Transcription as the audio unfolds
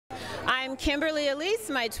I'm Kimberly Elise.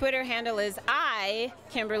 My Twitter handle is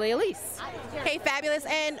Kimberly Elise. Okay, fabulous.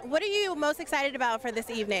 And what are you most excited about for this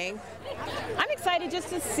evening? I'm excited just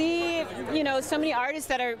to see, so many artists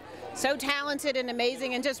that are so talented and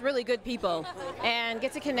amazing and just really good people, and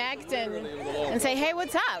get to connect and say, hey,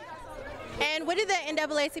 what's up? And what do the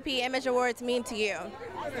NAACP Image Awards mean to you?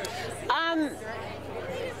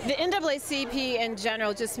 The NAACP in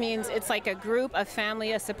general just means it's like a group, a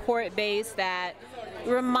family, a support base that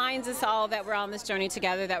reminds us all that we're on this journey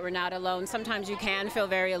together, that we're not alone. Sometimes you can feel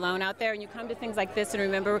very alone out there, and you come to things like this and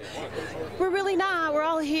remember we're really not. We're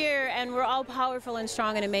all here, and we're all powerful and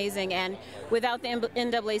strong and amazing, and without the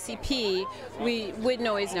NAACP, we wouldn't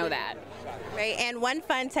always know that. Right, and one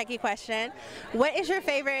fun techie question. What is your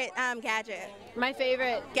favorite gadget? My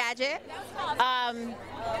favorite gadget?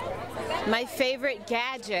 My favorite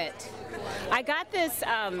gadget. I got this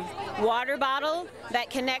water bottle that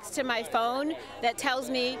connects to my phone that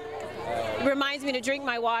reminds me to drink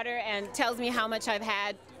my water and tells me how much I've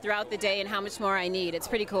had throughout the day and how much more I need. It's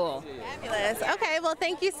pretty cool. Fabulous. Okay, well,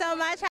 thank you so much.